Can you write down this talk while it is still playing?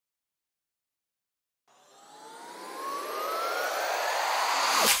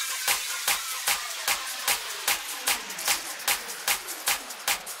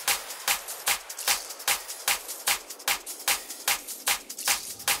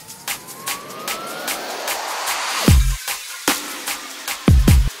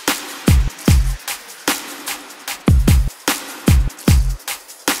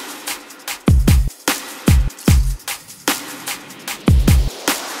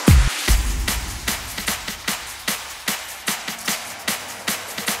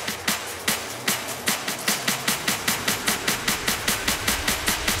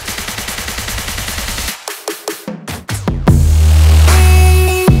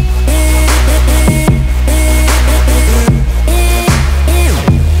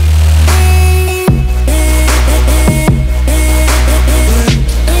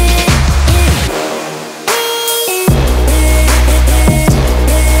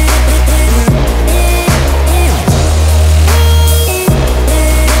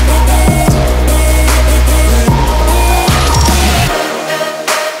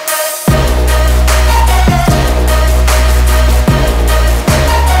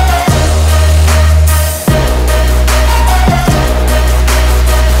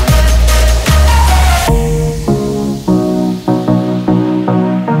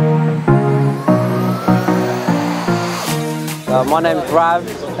My name's Rav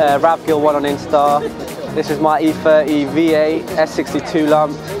Gill1 on Insta. This is my E30 V8 S62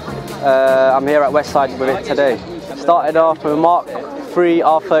 lump. I'm here at Westside with it today. Started off with a Mark III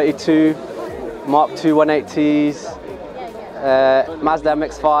R32, Mark II 180s, Mazda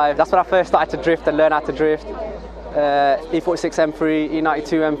MX-5. That's when I first started to drift and learn how to drift. E46 M3,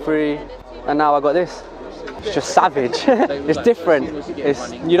 E92 M3, and now I got this. It's just savage. It's different.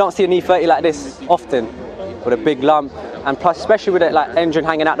 You don't see an E30 like this often, with a big lump, and plus, especially with it like engine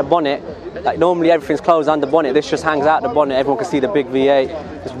hanging out the bonnet. Like normally everything's closed under bonnet. This just hangs out the bonnet. Everyone can see the big V8.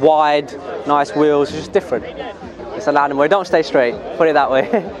 It's wide, nice wheels. It's just different. It's an animal. It don't stay straight. Put it that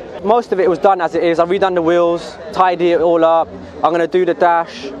way. Most of it was done as it is. I've redone the wheels, tidy it all up. I'm gonna do the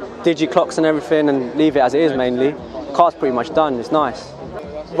dash, digi clocks and everything, and leave it as it is mainly. The car's pretty much done. It's nice.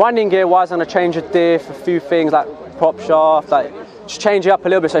 Running gear wise, I'm gonna change a diff, a few things like prop shaft, like just change it up a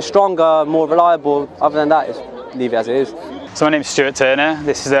little bit so it's stronger, more reliable. Other than that, just leave it as it is. So my name's Stuart Turner.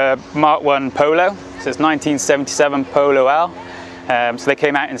 This is a Mark I Polo. So it's 1977 Polo L. So they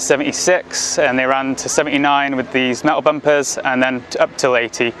came out in 76 and they ran to 79 with these metal bumpers and then up till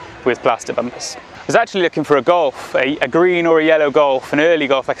 80 with plastic bumpers. I was actually looking for a Golf, a green or a yellow Golf, an early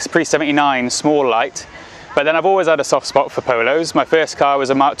Golf, like a pre-79 small light. But then I've always had a soft spot for Polos. My first car was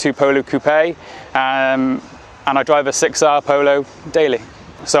a Mark II Polo Coupe, and I drive a 6R Polo daily.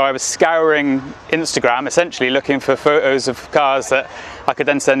 So I was scouring Instagram, essentially looking for photos of cars that I could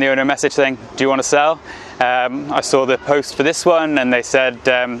then send the owner a message saying, do you want to sell? I saw the post for this one and they said,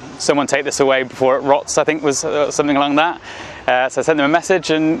 someone take this away before it rots, I think was something along that. So I sent them a message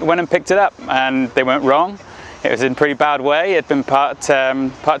and went and picked it up, and they weren't wrong. It was in a pretty bad way. It had been parked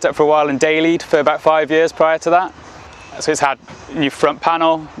up for a while and dailied for about 5 years prior to that. So it's had new front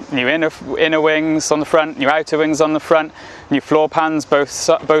panel, new inner wings on the front, new outer wings on the front, new floor pans, both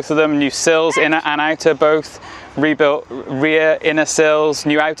of them, new sills, inner and outer both, rebuilt rear inner sills,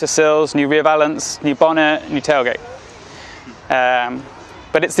 new outer sills, new rear valance, new bonnet, new tailgate.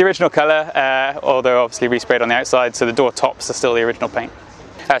 But it's the original colour, although obviously resprayed on the outside, so the door tops are still the original paint.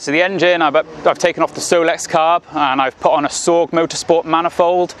 So the engine, I've taken off the Solex carb and I've put on a Sorg Motorsport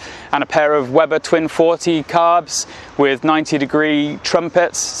manifold and a pair of Weber Twin 40 carbs with 90-degree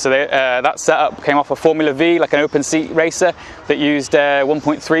trumpets. So that setup came off a Formula V, like an open seat racer that used a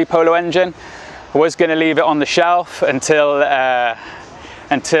 1.3 Polo engine. I was going to leave it on the shelf until I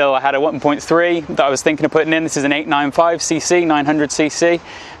had a 1.3 that I was thinking of putting in. This is an 895cc, 900cc.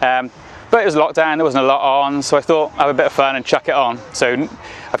 But it was locked down, there wasn't a lot on, so I thought I'd have a bit of fun and chuck it on. So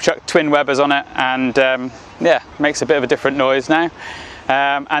I've chucked twin Webers on it, and yeah, makes a bit of a different noise now.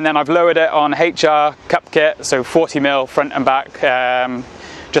 And then I've lowered it on HR cup kit, so 40mm front and back,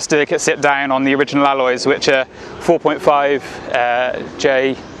 just to make it sit down on the original alloys, which are 4.5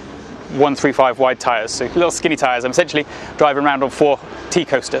 J135 wide tyres, so little skinny tyres. I'm essentially driving around on 4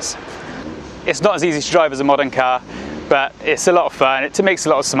 T-coasters. It's not as easy to drive as a modern car, but it's a lot of fun. It makes a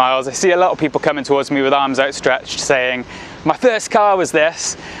lot of smiles. I see a lot of people coming towards me with arms outstretched saying, my first car was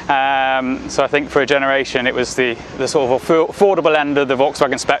this. So I think for a generation it was the sort of affordable end of the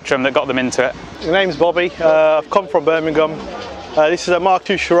Volkswagen spectrum that got them into it. My name's Bobby. I've come from Birmingham. This is a Mark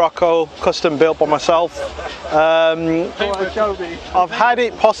II Scirocco, custom built by myself. I've had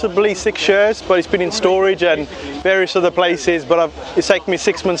it possibly 6 years, but it's been in storage and various other places, but it's taken me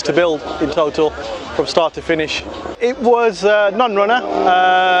 6 months to build in total, from start to finish. It was non-runner.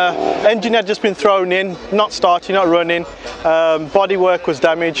 Engine had just been thrown in, not starting, not running. Bodywork was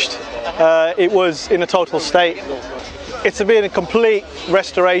damaged. It was in a total state. It's been a complete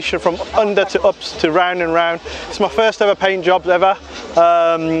restoration from under to ups to round and round. It's my first ever paint job ever.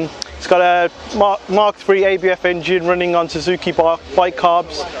 It's got a Mark III ABF engine running on Suzuki bike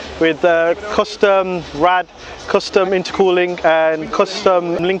carbs with custom rad, custom intercooling and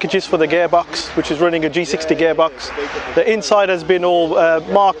custom linkages for the gearbox, which is running a G60 gearbox. The inside has been all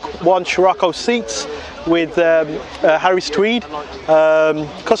Mark I Scirocco seats with Harris Tweed,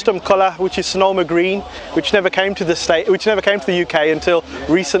 custom colour which is Sonoma green, which never came to the UK until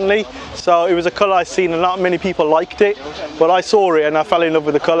recently. So it was a colour I seen and not many people liked it, but I saw it and I fell in love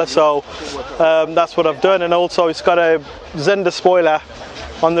with the colour, so that's what I've done. And also it's got a Zender spoiler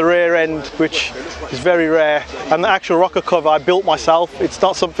on the rear end, which is very rare, and the actual rocker cover I built myself. It's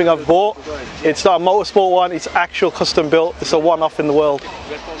not something I've bought, it's not a motorsport one, it's actual custom built. It's a one-off in the world.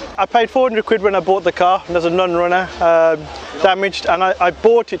 I paid 400 quid when I bought the car, and there's a non-runner damaged, and I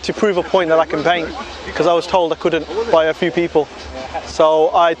bought it to prove a point that I can paint, because I was told I couldn't by a few people.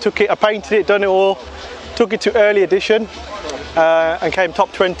 So I took it, I painted it, done it all, took it to early edition and came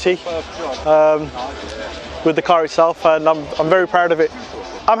top 20 with the car itself, and I'm very proud of it.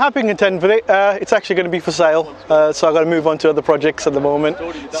 I'm happy and content with it. It's actually going to be for sale, so I've got to move on to other projects at the moment.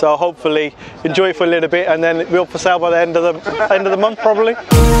 So hopefully enjoy it for a little bit, and then it'll be for sale by the end of the month probably.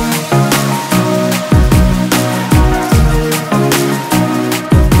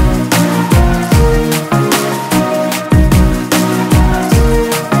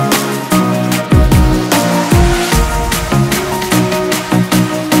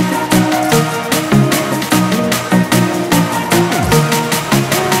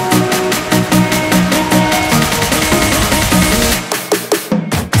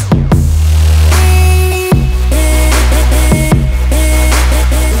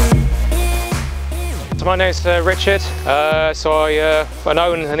 My name's Richard, so I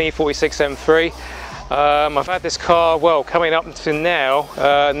own an E46 M3. I've had this car, well, coming up to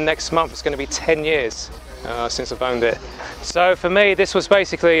now, next month it's going to be 10 years since I've owned it. So for me this was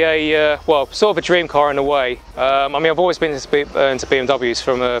basically a, well, sort of a dream car in a way. I mean, I've always been into BMWs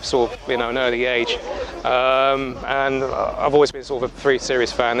from a sort of, an early age, and I've always been sort of a 3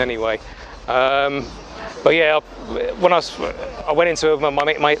 Series fan anyway. But yeah, when I went into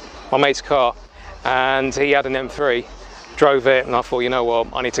my mate's car, and he had an M3, drove it, and I thought, you know what,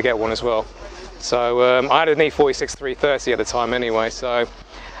 I need to get one as well. So I had an E46 330 at the time anyway, so I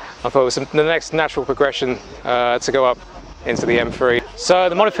thought it was the next natural progression to go up into the M3. So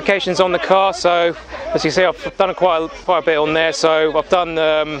the modifications on the car, so as you see, I've done quite a bit on there. So I've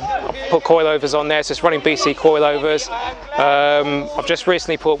put coilovers on there, so it's running BC coilovers. I've just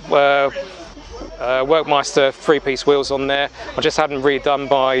recently put Workmeister 3-piece wheels on there. I just had them redone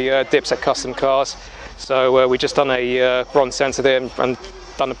by Dipset Custom Cars. So we just done a bronze centered it and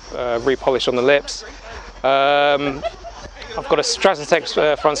done a repolish on the lips. I've got a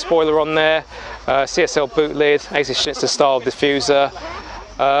Stratatec front spoiler on there, CSL boot lid, AC Schnitzer style diffuser.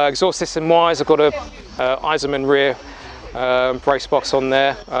 Exhaust system wise, I've got a Eisenman rear brace box on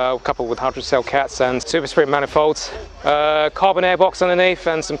there, coupled with 100 cell cats and super sprint manifolds, carbon airbox underneath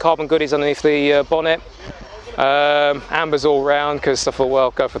and some carbon goodies underneath the bonnet. Ambers all round because I thought,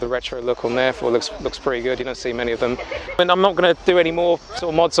 well, go for the retro look on there. It looks pretty good. You don't see many of them. And I'm not going to do any more sort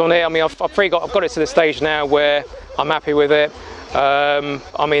of mods on it. I mean, I've got it to the stage now where I'm happy with it.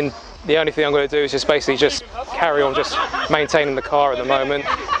 I mean, the only thing I'm going to do is just basically just carry on just maintaining the car at the moment,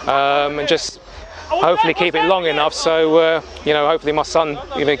 and just hopefully keep it long enough so hopefully my son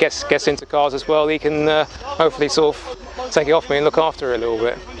gets into cars as well. He can hopefully sort of take it off me and look after it a little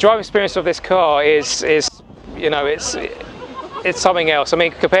bit. Driving experience of this car is it's something else. I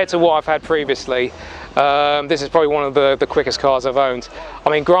mean, compared to what I've had previously, this is probably one of the quickest cars I've owned. I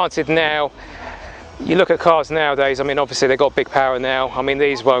mean, granted, now you look at cars nowadays, I mean, obviously they've got big power now. I mean,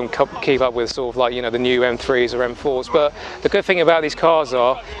 these won't keep up with sort of like, the new M3s or M4s. But the good thing about these cars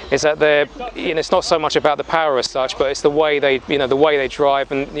is that they're, it's not so much about the power as such, but it's the way they, the way they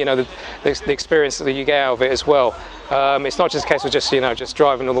drive and, the experience that you get out of it as well. It's not just a case of just, just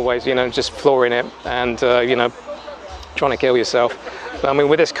driving all the way, just flooring it and, trying to kill yourself. But, I mean,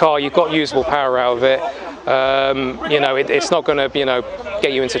 with this car, you've got usable power out of it. It's not going to,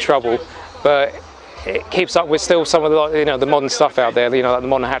 get you into trouble, but it keeps up with still some of the, the modern stuff out there, like the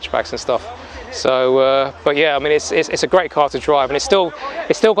modern hatchbacks and stuff. So, but yeah, I mean, it's a great car to drive, and it's still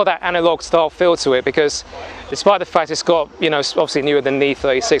got that analog style feel to it, because despite the fact it's got, obviously newer than the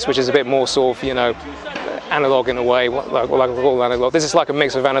E36, which is a bit more sort of, analog in a way, like all analog. This is like a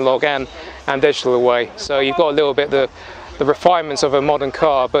mix of analog and digital in a way. So you've got a little bit the refinements of a modern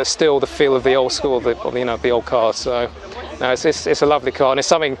car, but still the feel of the old school, the old cars. So no, it's a lovely car, and it's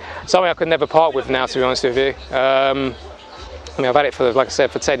something I could never part with now, to be honest with you. I mean, I've had it for, like I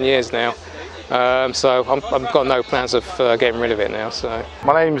said, for 10 years now. So I've got no plans of getting rid of it now. So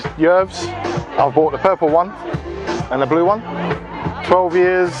my name's Yerves. I've bought the purple one and the blue one. 12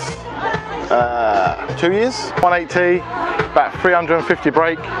 years, 2 years. 180, about 350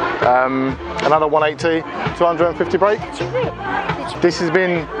 brake. Another 180, 250 brake. This has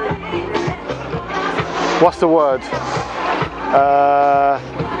been, what's the word?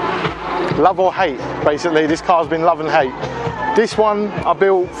 Love or hate, basically. This car's been love and hate. This one I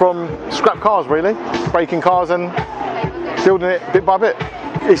built from scrap cars, really, breaking cars and building it bit by bit.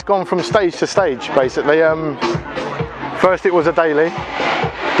 It's gone from stage to stage, basically. First it was a daily,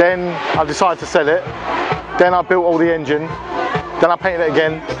 then I decided to sell it, then I built all the engine, then I painted it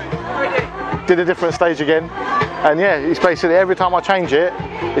again, did a different stage again, and yeah, it's basically every time I change it,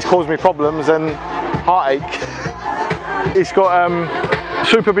 it's caused me problems and heartache. It's got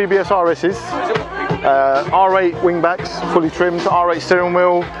Super BBS RS's, R8 wingbacks, fully trimmed, R8 steering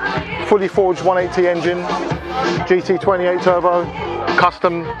wheel, fully forged 180 engine, GT28 turbo,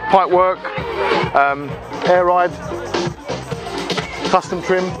 custom pipe work, air ride. custom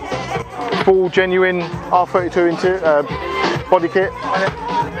trim, full genuine R32 body kit,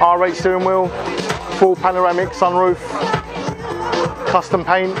 R8 steering wheel, full panoramic sunroof, custom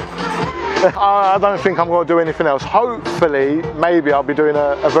paint. I don't think I'm going to do anything else. Hopefully, maybe I'll be doing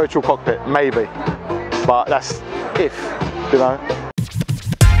a virtual cockpit, maybe. But that's if, you know.